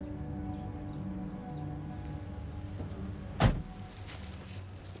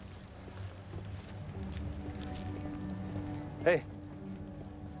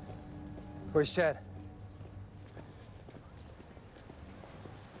Where's Chad?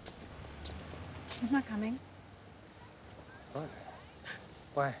 He's not coming. What?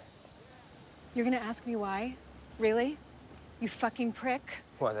 Why? You're gonna ask me why? Really? You fucking prick.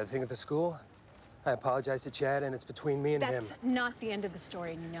 What, that thing at the school? I apologized to Chad, and it's between me and him. That's not the end of the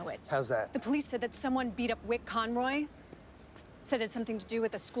story, and you know it. How's that? The police said that someone beat up Wick Conroy. Said it had something to do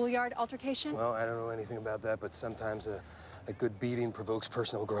with a schoolyard altercation. Well, I don't know anything about that, but sometimes a good beating provokes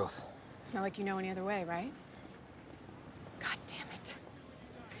personal growth. It's not like you know any other way, right? God damn it.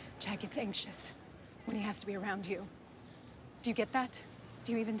 Chad gets anxious when he has to be around you. Do you get that?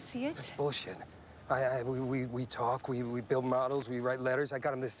 Do you even see it? That's bullshit. We talk, we build models, we write letters. I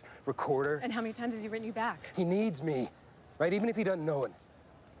got him this recorder. And how many times has he written you back? He needs me, right? Even if he doesn't know it.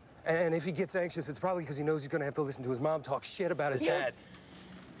 And if he gets anxious, it's probably because he knows he's gonna have to listen to his mom talk shit about his dad.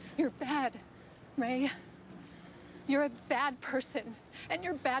 You're bad, Ray. You're a bad person, and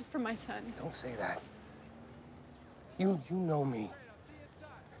you're bad for my son. Don't say that. You know me.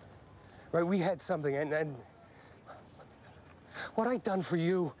 Right, we had something, and what I done for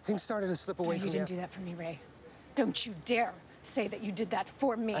you, things started to slip away No, from you didn't do that for me, Ray. Don't you dare say that you did that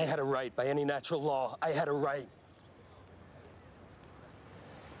for me. I had a right, by any natural law. I had a right.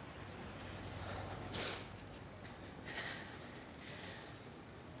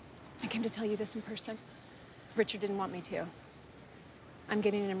 I came to tell you this in person. Richard didn't want me to. I'm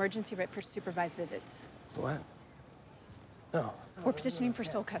getting an emergency writ for supervised visits. What? No. We're petitioning for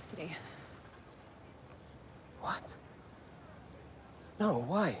sole custody. What? No,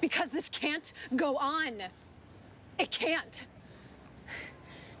 why? Because this can't go on. It can't.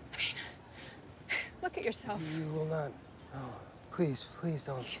 I mean, look at yourself. You will not. No, please, please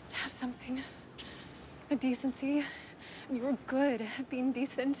don't. You used to have something, a decency, and you were good at being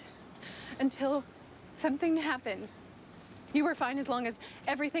decent until something happened. You were fine as long as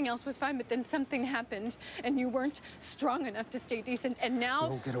everything else was fine, but then something happened, and you weren't strong enough to stay decent, and now... I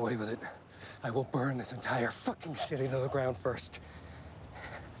won't get away with it. I will burn this entire fucking city to the ground first.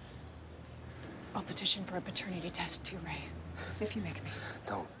 I'll petition for a paternity test too, Ray, if you make me.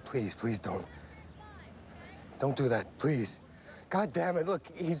 Don't, please, please don't. Don't do that, please. God damn it, look,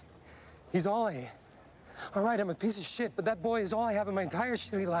 he's all I... All right, I'm a piece of shit, but that boy is all I have in my entire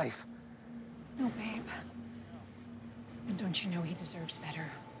shitty life. No, babe. And don't you know he deserves better?